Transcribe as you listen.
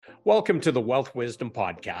Welcome to the Wealth Wisdom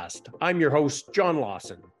Podcast. I'm your host, John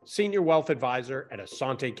Lawson, Senior Wealth Advisor at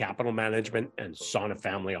Asante Capital Management and Sana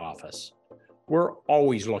Family Office. We're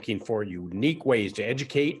always looking for unique ways to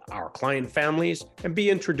educate our client families and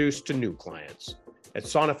be introduced to new clients. At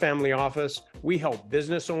Sana Family Office, we help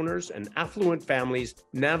business owners and affluent families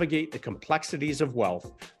navigate the complexities of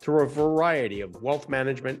wealth through a variety of wealth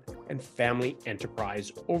management and family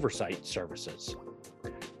enterprise oversight services.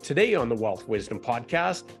 Today on the Wealth Wisdom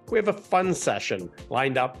Podcast, we have a fun session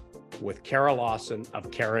lined up with Kara Lawson of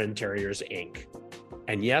Kara Interiors, Inc.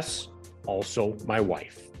 And yes, also my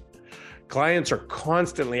wife. Clients are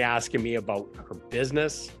constantly asking me about her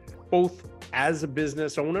business, both as a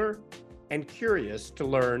business owner and curious to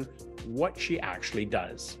learn what she actually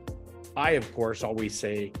does. I, of course, always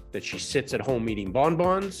say that she sits at home eating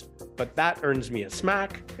bonbons, but that earns me a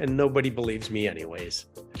smack and nobody believes me anyways.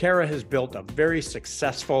 Kara has built a very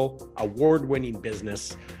successful, award-winning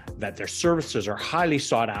business that their services are highly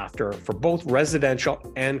sought after for both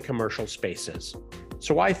residential and commercial spaces.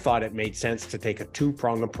 So I thought it made sense to take a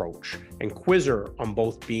two-pronged approach and quiz her on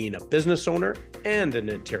both being a business owner and an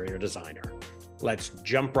interior designer. Let's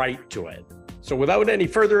jump right to it. So without any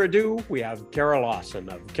further ado, we have Kara Lawson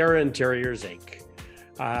of Kara Interiors, Inc.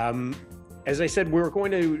 As I said, we're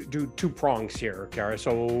going to do two prongs here, Kara.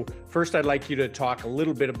 So first, I'd like you to talk a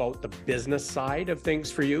little bit about the business side of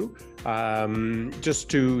things for you, just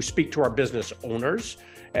to speak to our business owners,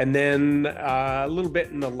 and then a little bit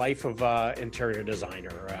in the life of an interior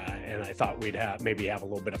designer. And I thought we'd maybe have a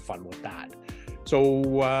little bit of fun with that.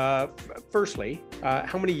 So firstly,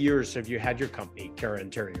 how many years have you had your company, Kara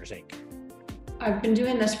Interiors, Inc.? I've been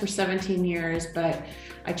doing this for 17 years, but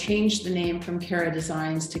I changed the name from Kara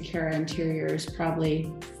Designs to Kara Interiors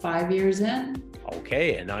probably 5 years in.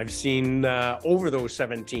 Okay, and I've seen over those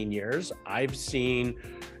 17 years, I've seen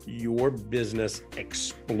your business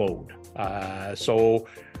explode. So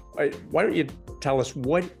why don't you tell us,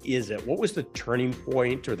 what is it? What was the turning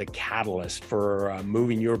point or the catalyst for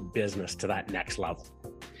moving your business to that next level?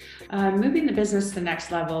 Moving the business to the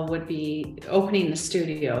next level would be opening the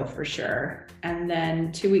studio for sure. And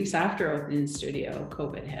then 2 weeks after opening the studio,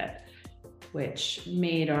 COVID hit, which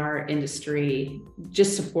made our industry,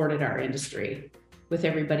 just supported our industry with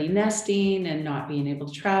everybody nesting and not being able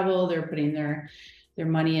to travel. They're putting their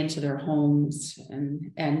money into their homes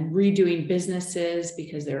and redoing businesses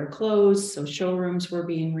because they were closed. So showrooms were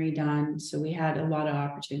being redone. So we had a lot of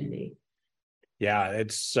opportunity. Yeah,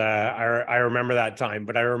 it's I remember that time,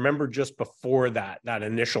 but I remember just before that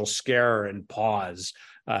initial scare and pause,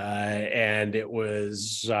 and it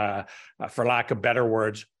was, for lack of better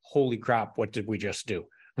words, holy crap, what did we just do?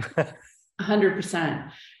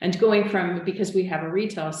 100%. And going from, because we have a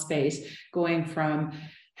retail space, going from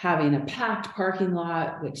having a packed parking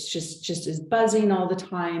lot, which just is buzzing all the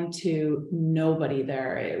time, to nobody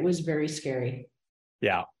there. It was very scary.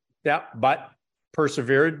 Yeah, but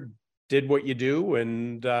persevered, did what you do,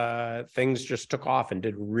 and things just took off and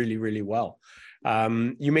did really, really well.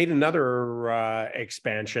 You made another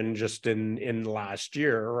expansion just in last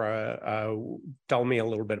year. Tell me a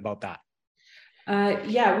little bit about that.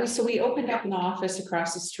 We opened up an office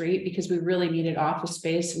across the street because we really needed office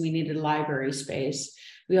space and we needed library space.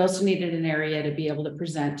 We also needed an area to be able to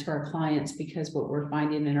present to our clients, because what we're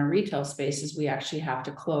finding in our retail space is we actually have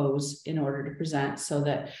to close in order to present, so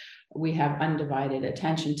that we have undivided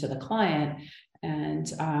attention to the client. And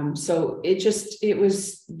the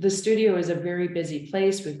studio is a very busy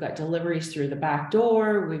place. We've got deliveries through the back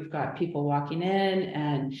door. We've got people walking in,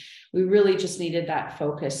 and we really just needed that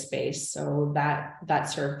focus space. So that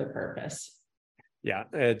served the purpose. Yeah,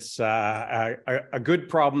 it's a good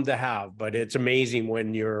problem to have, but it's amazing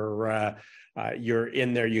when you're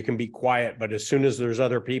in there, you can be quiet, but as soon as there's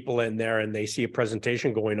other people in there and they see a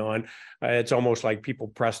presentation going on, it's almost like people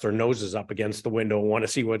press their noses up against the window and want to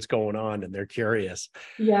see what's going on, and they're curious.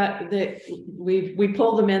 Yeah, we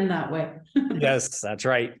pull them in that way. Yes, that's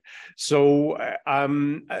right. So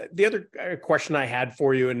the other question I had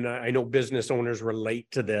for you, and I know business owners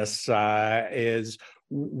relate to this, is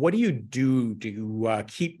what do you do to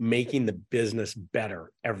keep making the business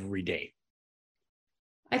better every day?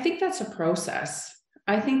 I think that's a process.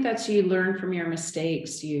 I think that's, you learn from your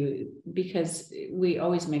mistakes, because we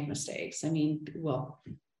always make mistakes. I don't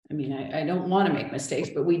want to make mistakes,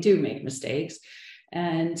 but we do make mistakes.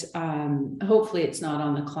 And hopefully it's not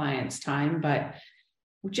on the client's time, but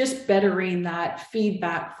just bettering that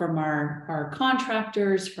feedback from our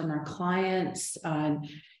contractors, from our clients, and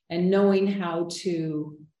knowing how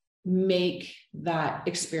to make that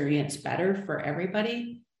experience better for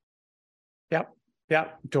everybody. Yep. Yeah,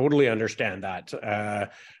 totally understand that.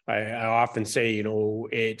 I often say,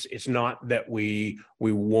 it's not that we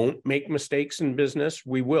won't make mistakes in business.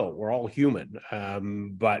 We will. We're all human,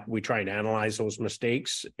 but we try and analyze those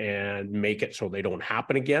mistakes and make it so they don't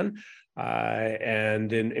happen again, and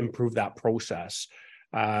then improve that process.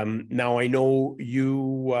 Now, I know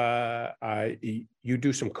you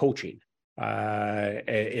do some coaching.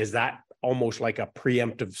 Is that almost like a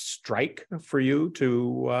preemptive strike for you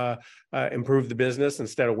to improve the business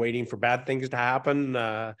instead of waiting for bad things to happen?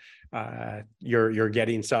 You're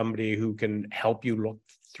getting somebody who can help you look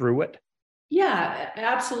through it. Yeah,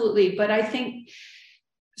 absolutely. But I think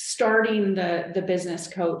starting the business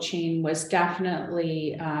coaching was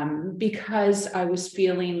definitely because I was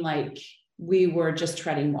feeling like we were just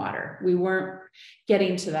treading water. We weren't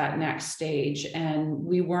getting to that next stage, and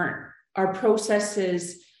our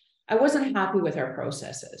processes, I wasn't happy with our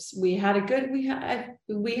processes. We had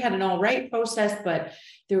an all right process, but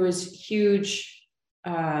there was huge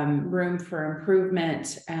room for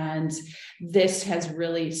improvement. And this has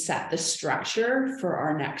really set the structure for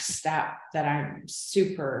our next step that I'm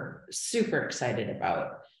super, super excited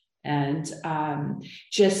about. And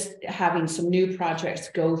just having some new projects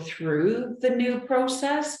go through the new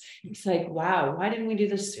process, it's like, wow, why didn't we do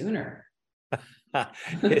this sooner?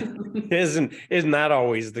 Isn't that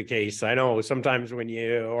always the case? I know sometimes when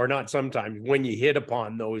you hit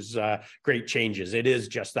upon those great changes, it is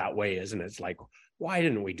just that way, isn't it? It's like, why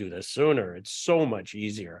didn't we do this sooner? It's so much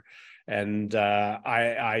easier. And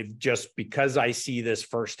I just, because I see this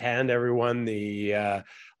firsthand, everyone,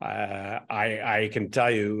 I can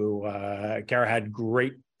tell you, Kara had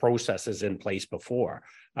great processes in place before.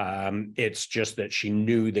 It's just that she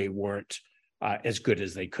knew they weren't as good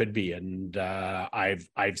as they could be, and I've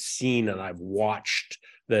seen and I've watched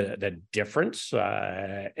the difference,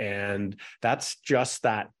 and that's just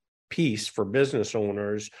that piece for business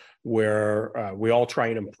owners where we all try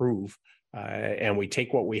and improve, and we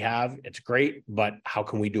take what we have. It's great, but how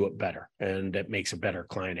can we do it better? And it makes a better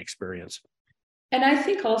client experience. And I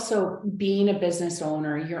think also being a business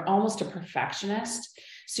owner, you're almost a perfectionist.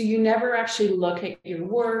 So you never actually look at your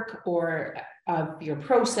work or your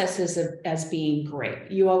processes as being great.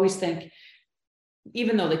 You always think,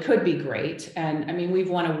 even though they could be great, and I mean, we've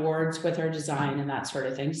won awards with our design and that sort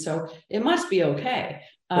of thing, so it must be okay.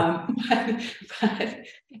 But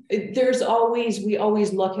we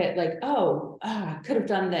always look at like, could have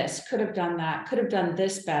done this, could have done that, could have done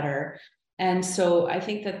this better. And so I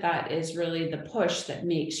think that is really the push that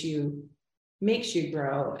makes you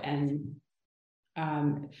grow and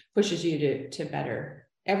pushes you to better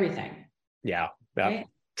everything. Yeah, right?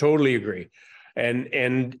 Totally agree.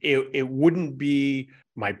 And it wouldn't be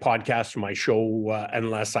my podcast or my show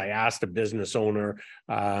unless I asked a business owner,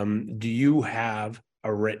 do you have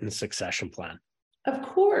a written succession plan? Of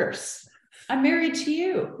course. I'm married to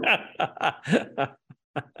you.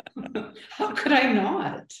 How could I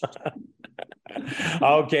not?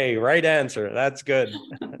 Okay, right answer. That's good.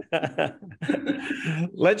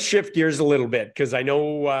 Let's shift gears a little bit, because I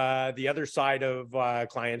know the other side of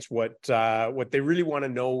clients, what they really want to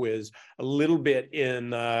know is a little bit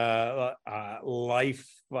in life,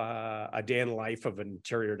 a day in the life of an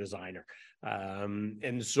interior designer.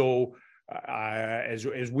 And so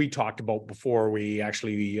as we talked about before we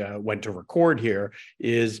actually went to record here,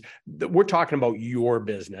 is that we're talking about your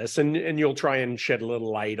business, and you'll try and shed a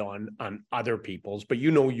little light on other people's, but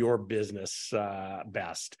you know your business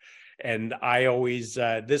best. And I always,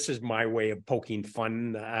 this is my way of poking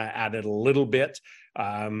fun at it a little bit,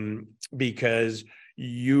 because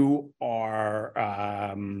you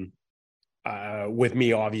are with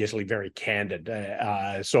me, obviously very candid.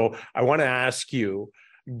 So I want to ask you,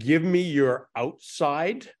 give me your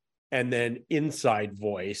outside and then inside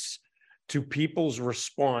voice to people's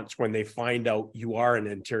response when they find out you are an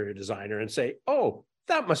interior designer and say, oh,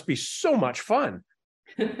 that must be so much fun.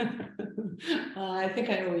 I think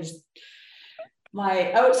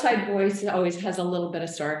my outside voice always has a little bit of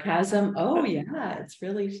sarcasm. Oh yeah, it's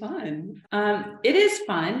really fun. It is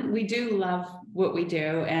fun. We do love what we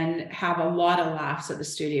do and have a lot of laughs at the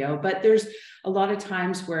studio, but there's a lot of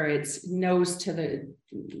times where it's nose to the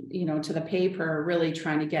paper, really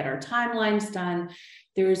trying to get our timelines done.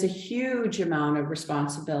 There is a huge amount of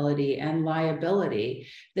responsibility and liability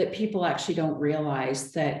that people actually don't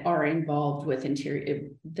realize that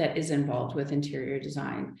is involved with interior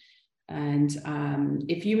design. And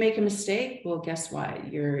if you make a mistake, well, guess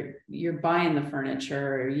what? You're buying the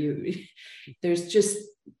furniture. And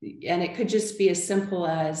it could just be as simple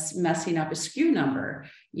as messing up a SKU number.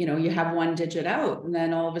 You have one digit out, and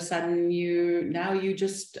then all of a sudden you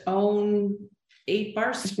just own 8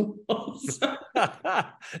 bar stools.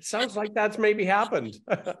 Sounds like that's maybe happened.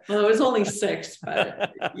 Well, it was only 6,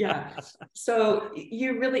 but yeah. So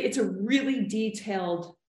it's a really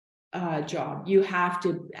detailed job. You have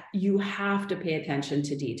to pay attention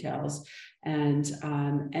to details, and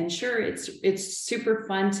sure, it's super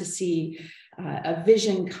fun to see a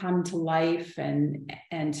vision come to life, and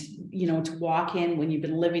to walk in when you've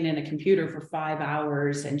been living in a computer for 5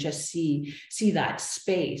 hours and just see that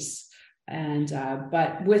space. And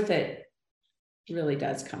but with it really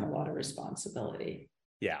does come a lot of responsibility.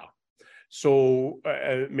 Yeah. So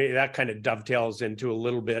maybe that kind of dovetails into a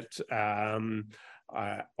little bit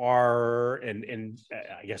I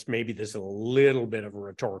guess maybe this is a little bit of a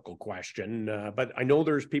rhetorical question, but I know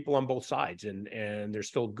there's people on both sides, and they're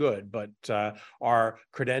still good, but are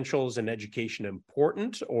credentials and education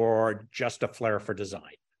important, or just a flair for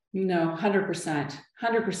design? No, 100%.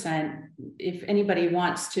 If anybody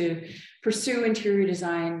wants to pursue interior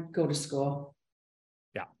design, go to school.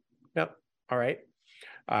 Yeah. Yep. All right.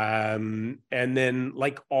 And then,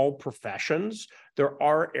 like all professions, there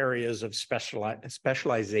are areas of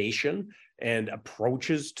specialization and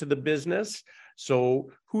approaches to the business.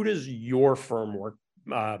 So who does your firm work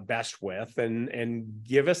best with, and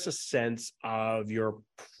give us a sense of your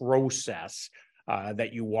process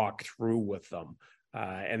that you walk through with them?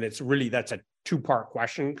 And that's a 2-part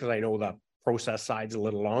question, because I know the process side's a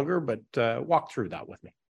little longer, but walk through that with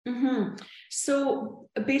me. Mm-hmm. So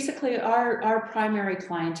basically our primary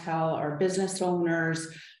clientele are business owners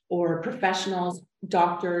or professionals,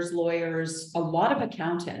 doctors, lawyers, a lot of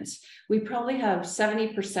accountants. We probably have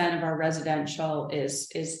 70% of our residential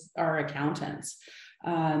is our accountants.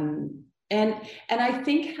 And I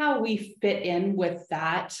think how we fit in with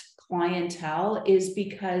that clientele is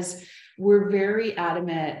because we're very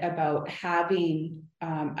adamant about having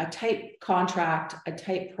a tight contract, a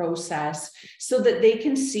tight process, so that they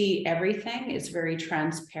can see everything. It's very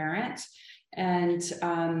transparent, and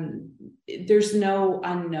there's no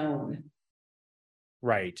unknown.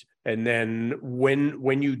 Right. And then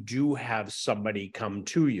when you do have somebody come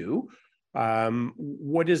to you,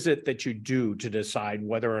 what is it that you do to decide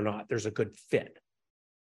whether or not there's a good fit?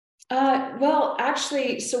 Well,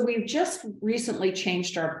 actually, so we've just recently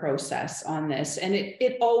changed our process on this, and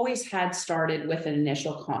it always had started with an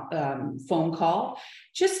initial phone call,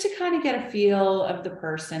 just to kind of get a feel of the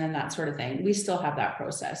person and that sort of thing. We still have that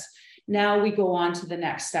process. Now we go on to the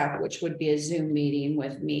next step, which would be a Zoom meeting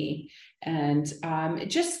with me, and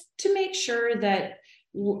just to make sure that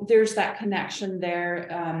there's that connection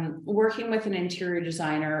there. Working with an interior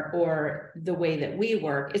designer, or the way that we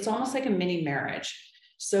work, it's almost like a mini marriage.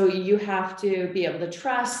 So you have to be able to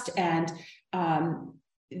trust, and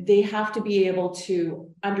they have to be able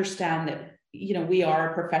to understand that, we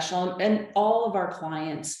are a professional, and all of our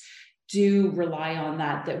clients do rely on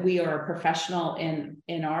that we are a professional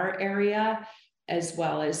in our area as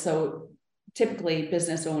well. As so typically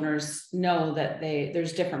business owners know that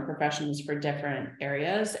there's different professionals for different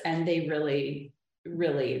areas, and they really,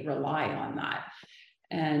 really rely on that.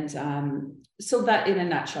 And so that, in a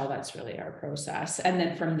nutshell, that's really our process. And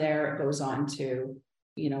then from there, it goes on to,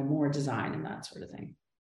 more design and that sort of thing.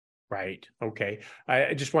 Right. Okay.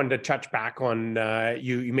 I just wanted to touch back on,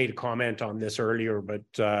 you made a comment on this earlier, but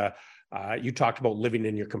you talked about living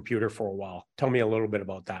in your computer for a while. Tell me a little bit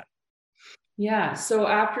about that. Yeah. So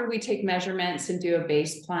after we take measurements and do a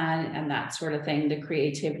base plan and that sort of thing, the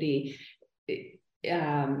creativity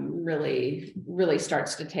really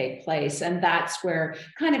starts to take place. And that's where,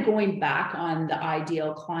 kind of going back on the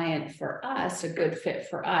ideal client for us, a good fit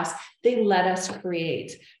for us, they let us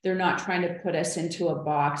create. They're not trying to put us into a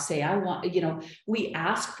box, say, I want, we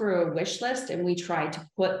ask for a wish list, and we try to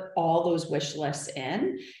put all those wish lists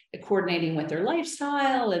in, coordinating with their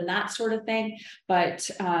lifestyle and that sort of thing. But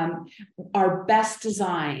our best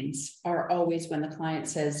designs are always when the client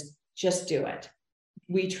says, just do it.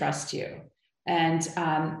 We trust you. And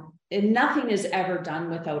nothing is ever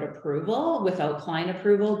done without approval, without client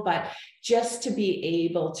approval, but just to be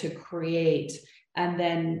able to create, and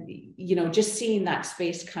then, just seeing that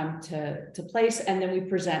space come to place. And then we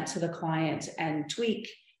present to the client and tweak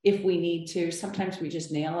if we need to. Sometimes we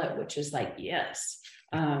just nail it, which is like, yes.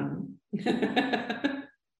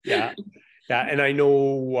 Yeah. Yeah, and I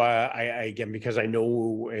know, again, because I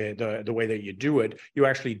know the way that you do it, you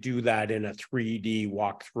actually do that in a 3D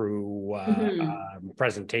walkthrough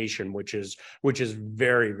presentation, which is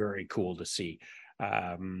very, very cool to see.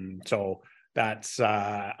 So That's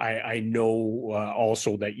I know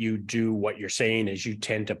also that you do what you're saying is you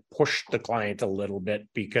tend to push the client a little bit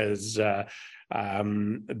because they're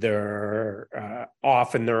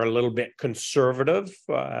often they're a little bit conservative,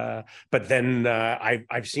 but then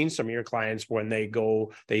I've seen some of your clients when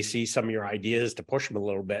they see some of your ideas to push them a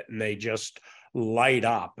little bit and they just light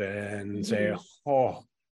up and say, oh,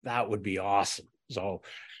 that would be awesome. So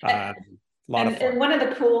and one of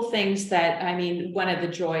the cool things that, I mean, one of the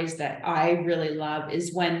joys that I really love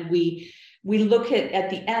is when we look at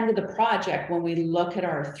the end of the project, when we look at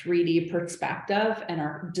our 3D perspective and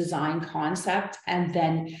our design concept, and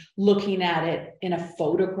then looking at it in a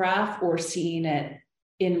photograph or seeing it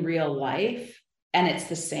in real life, and it's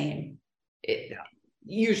the same.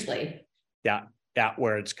 Usually. Yeah,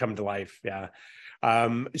 where it's come to life. Yeah.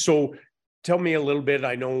 So tell me a little bit.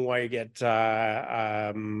 I know I get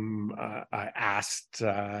asked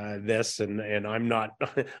this, and I'm not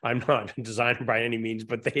a designer by any means,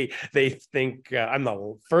 but they think I'm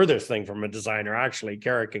the furthest thing from a designer. Actually,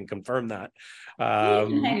 Kara can confirm that. You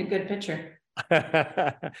can hang a good picture.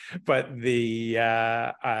 But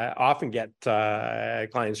I often get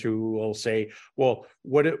clients who will say, "Well,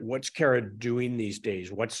 what's Kara doing these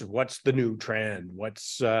days? What's the new trend?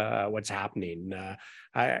 What's happening?"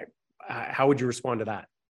 How would you respond to that?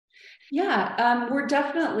 Yeah, we're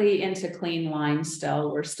definitely into clean lines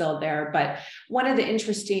still. We're still there. But one of the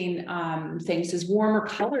interesting things is warmer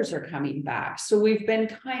colors are coming back. So we've been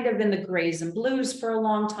kind of in the grays and blues for a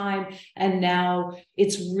long time. And now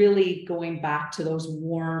it's really going back to those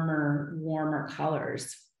warmer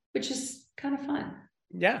colors, which is kind of fun.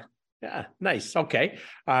 Yeah. Yeah, nice. Okay.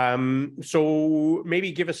 So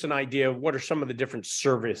maybe give us an idea of what are some of the different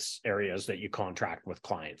service areas that you contract with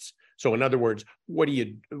clients. So in other words, what do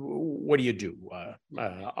you do?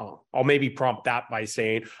 I'll maybe prompt that by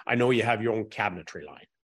saying, I know you have your own cabinetry line.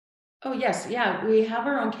 Oh, yes. Yeah, we have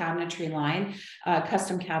our own cabinetry line,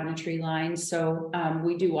 custom cabinetry line. So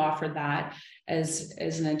we do offer that as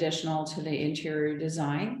an additional to the interior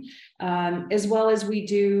design, as well as we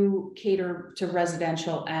do cater to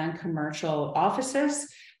residential and commercial offices.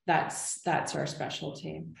 That's our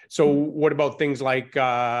specialty. So what about things like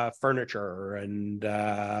furniture and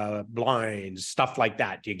blinds, stuff like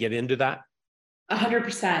that? Do you get into that?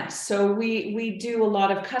 100%. So we do a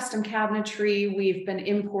lot of custom cabinetry. We've been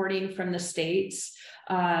importing from the States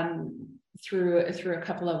through a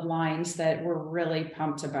couple of lines that we're really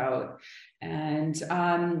pumped about. And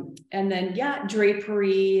then, yeah,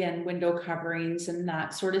 drapery and window coverings and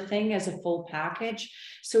that sort of thing as a full package.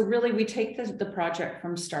 So really we take the project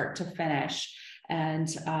from start to finish and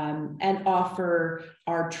offer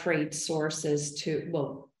our trade sources to,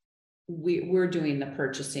 well, we're doing the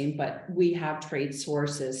purchasing, but we have trade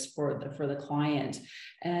sources for the client.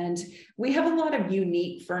 And we have a lot of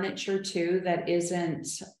unique furniture too that isn't,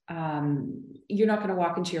 you're not going to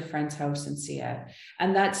walk into your friend's house and see it.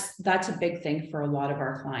 And that's a big thing for a lot of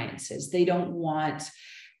our clients is they don't want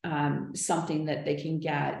something that they can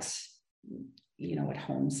get, at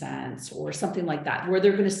HomeSense or something like that, where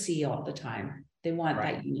they're going to see all the time. They want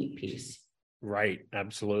that unique piece. Right.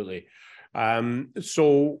 Absolutely.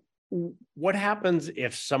 So what happens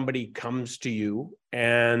if somebody comes to you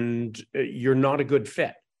and you're not a good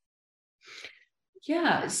fit?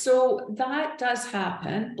 Yeah, so that does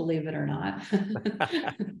happen, believe it or not.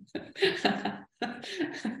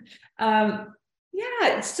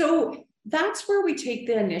 Yeah, so that's where we take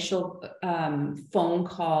the initial phone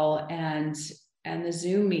call and the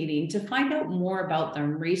Zoom meeting to find out more about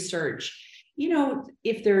them, research,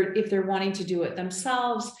 if they're wanting to do it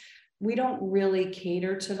themselves. We don't really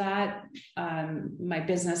cater to that. My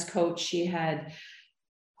business coach, she had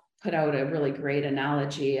put out a really great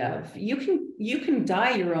analogy of you can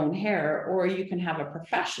dye your own hair or you can have a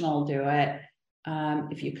professional do it.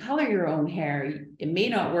 If you color your own hair, it may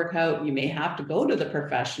not work out. You may have to go to the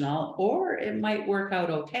professional, or it might work out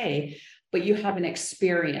okay, but you have an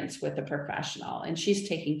experience with a professional and she's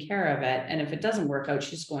taking care of it. And if it doesn't work out,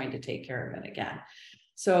 she's going to take care of it again.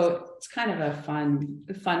 So it's kind of a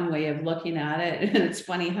fun way of looking at it. And it's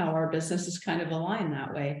funny how our business is kind of aligned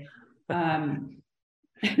that way.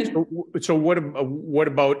 So what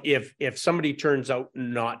about if somebody turns out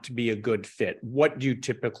not to be a good fit? What do you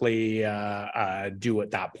typically do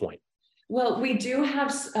at that point? Well, we do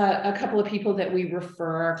have a couple of people that we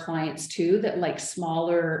refer our clients to that like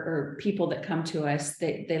smaller, or people that come to us,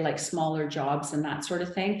 they like smaller jobs and that sort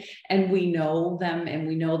of thing. And we know them and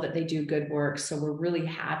we know that they do good work. So we're really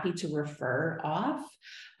happy to refer off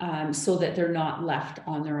so that they're not left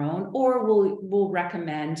on their own. Or we'll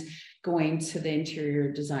recommend going to the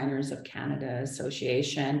Interior Designers of Canada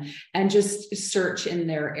Association and just search in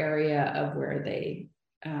their area of where they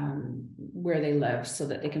live so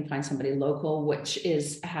that they can find somebody local, which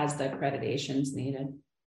has the accreditations needed.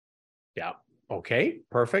 Yeah. Okay,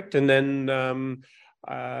 perfect. And then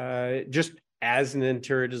just as an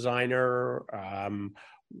interior designer,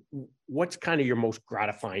 what's kind of your most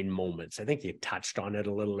gratifying moments? I think you touched on it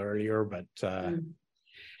a little earlier, but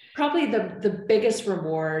probably the biggest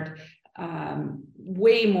reward,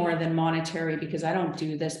 way more than monetary, because I don't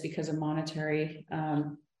do this because of monetary. I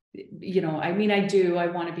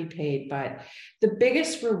want to be paid, but the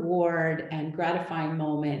biggest reward and gratifying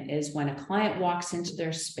moment is when a client walks into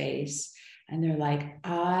their space and they're like,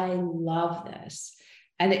 I love this.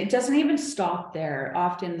 And it doesn't even stop there.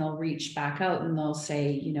 Often they'll reach back out and they'll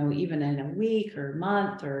say, even in a week or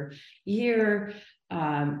month or year,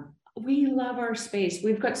 we love our space.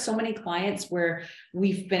 We've got so many clients where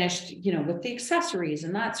we've finished, with the accessories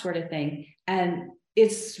and that sort of thing. And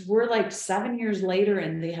we're like 7 years later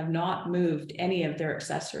and they have not moved any of their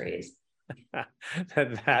accessories.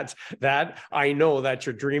 that I know that's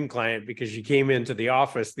your dream client, because you came into the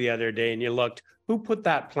office the other day and you looked, who put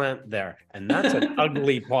that plant there? And that's an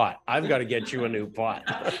ugly pot. I've got to get you a new pot.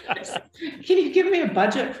 Can you give me a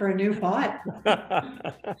budget for a new pot?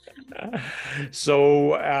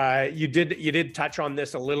 So you did touch on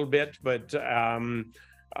this a little bit, but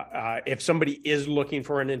if somebody is looking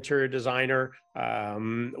for an interior designer,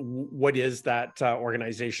 what is that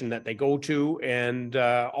organization that they go to? And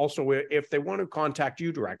also, if they want to contact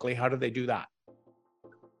you directly, how do they do that?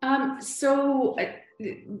 So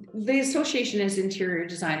the association is Interior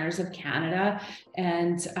Designers of Canada,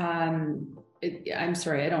 and I'm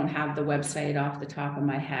sorry, I don't have the website off the top of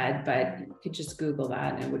my head, but you could just Google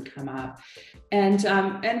that and it would come up. And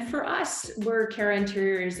for us, we're Cara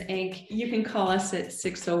Interiors Inc. You can call us at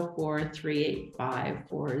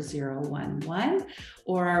 604-385-4011,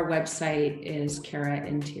 or our website is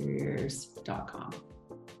carainteriors.com.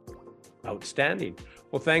 Outstanding.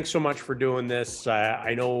 Well, thanks so much for doing this.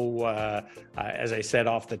 I know, as I said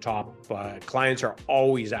off the top, clients are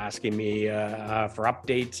always asking me for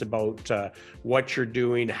updates about what you're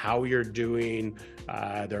doing, how you're doing.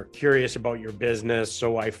 They're curious about your business.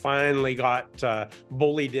 So I finally got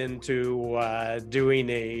bullied into doing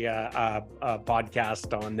a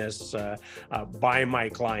podcast on this by my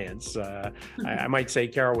clients. I might say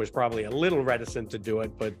Cara was probably a little reticent to do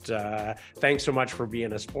it, but thanks so much for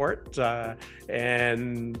being a sport.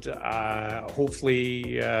 And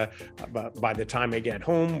hopefully by the time I get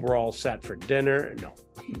home, we're all set for dinner. No.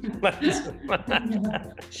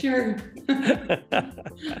 Sure.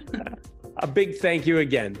 A big thank you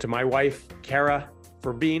again to my wife, Cara,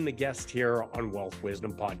 for being the guest here on Wealth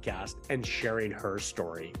Wisdom Podcast and sharing her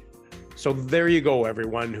story. So there you go,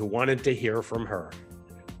 everyone who wanted to hear from her.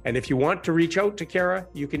 And if you want to reach out to Cara,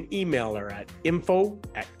 you can email her at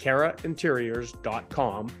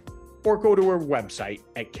info@carainteriors.com or go to her website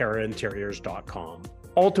at carainteriors.com.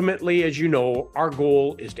 Ultimately, as you know, our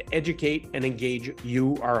goal is to educate and engage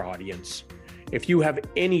you, our audience. If you have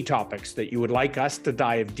any topics that you would like us to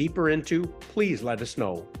dive deeper into, please let us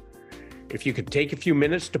know. If you could take a few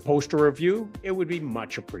minutes to post a review, it would be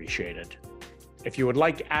much appreciated. If you would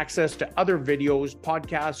like access to other videos,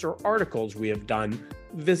 podcasts, or articles we have done,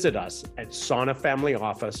 visit us at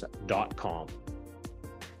sonafamilyoffice.com.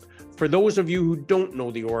 For those of you who don't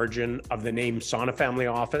know the origin of the name Sona Family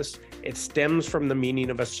Office, it stems from the meaning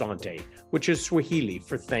of asante, which is Swahili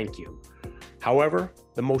for thank you. However,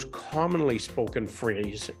 the most commonly spoken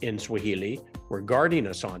phrase in Swahili regarding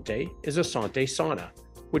asante is asante sana,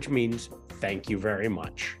 which means thank you very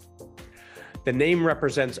much. The name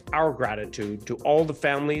represents our gratitude to all the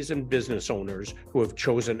families and business owners who have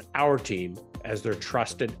chosen our team as their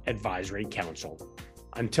trusted advisory council.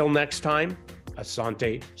 Until next time,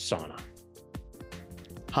 Asante Sana.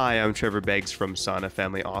 Hi, I'm Trevor Beggs from Sona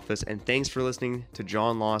Family Office, and thanks for listening to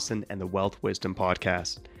John Lawson and the Wealth Wisdom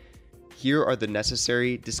Podcast. Here are the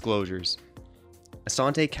necessary disclosures.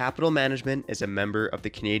 Asante Capital Management is a member of the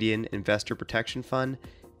Canadian Investor Protection Fund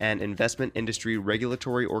and Investment Industry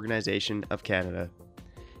Regulatory Organization of Canada.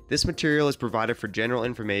 This material is provided for general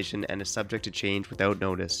information and is subject to change without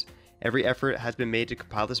notice. Every effort has been made to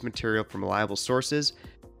compile this material from reliable sources.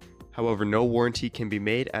 However, no warranty can be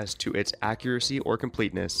made as to its accuracy or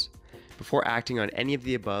completeness. Before acting on any of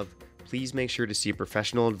the above, please make sure to see a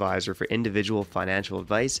professional advisor for individual financial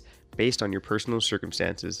advice based on your personal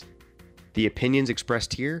circumstances. The opinions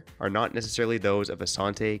expressed here are not necessarily those of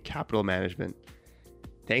Asante Capital Management.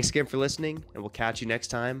 Thanks again for listening, and we'll catch you next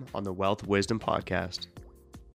time on the Wealth Wisdom Podcast.